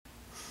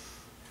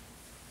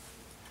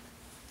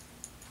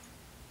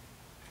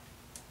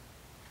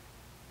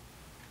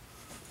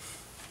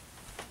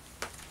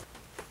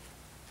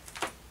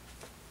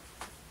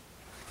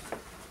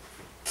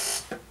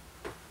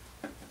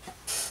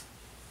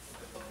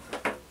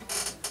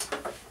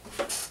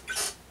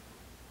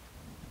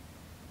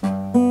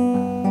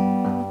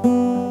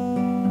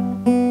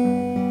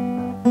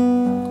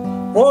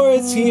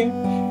Vader's here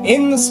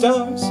in the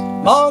stars,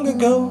 long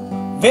ago,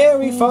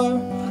 very far.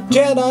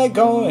 Jedi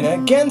going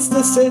against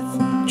the Sith,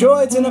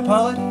 droids in a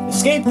pod,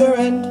 escape their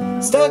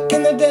end. Stuck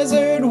in the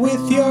desert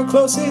with your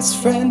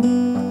closest friend.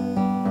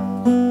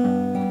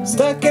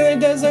 Stuck in the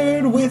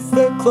desert with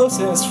the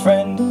closest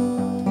friend.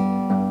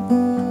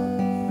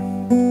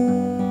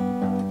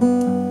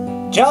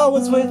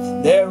 Jawas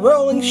with their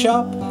rolling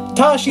shop,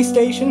 Tashi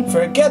Station,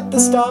 forget the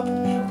stop.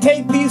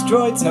 Take these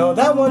droids, no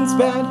that one's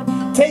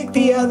bad. Take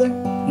the other,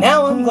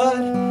 now I'm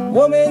glad.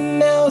 Woman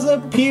now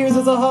appears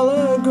as a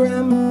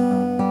hologram.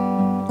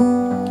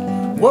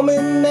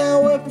 Woman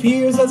now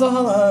appears as a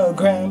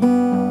hologram.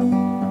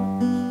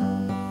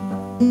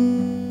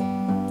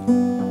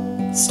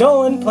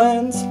 Stolen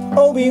plans,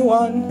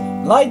 Obi-Wan,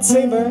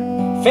 lightsaber,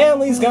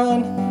 family's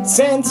gone.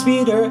 Sand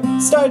speeder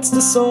starts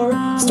to soar.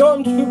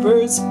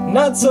 Stormtroopers,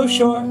 not so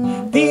sure.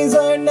 These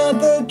are not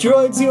the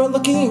droids you're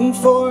looking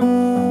for.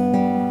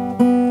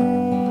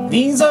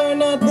 These are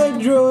not the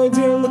droids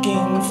you're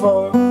looking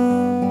for.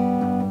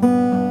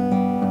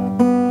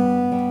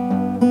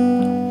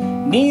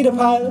 Need a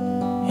pilot?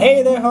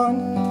 Hey there,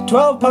 hon.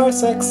 12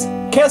 parsecs,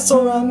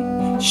 Kessel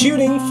Run.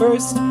 Shooting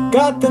first,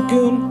 got the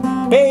goon.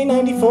 Bay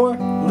 94,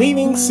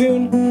 leaving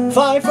soon.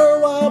 Fly for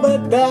a while,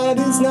 but that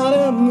is not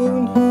a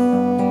moon.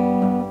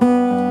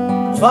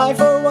 Fly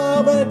for a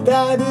while, but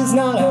that is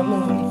not a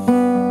moon.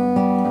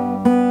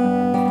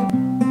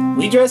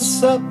 We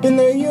dress up in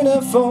their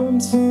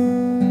uniforms.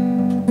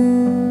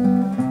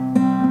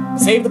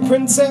 Save the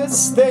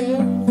princess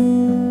there.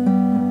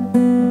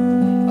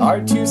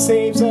 R2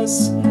 saves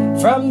us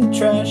from the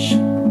trash.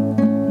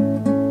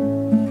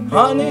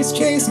 Han is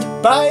chased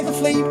by the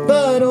fleet,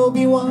 but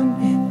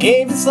Obi-Wan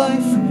gave his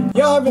life.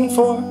 Yavin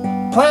 4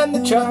 planned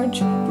the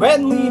charge.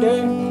 Red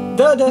leader,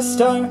 the Death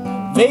Star.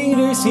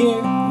 Vader's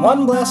here,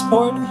 one blast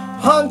port.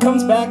 Han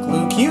comes back,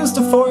 Luke used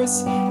the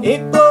Force.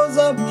 It blows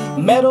up,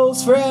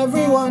 medals for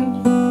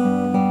everyone.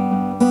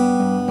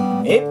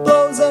 It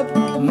blows up,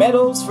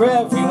 medals for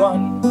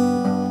everyone.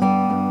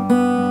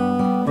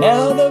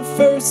 Now the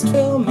first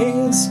film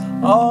is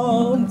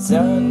all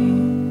done.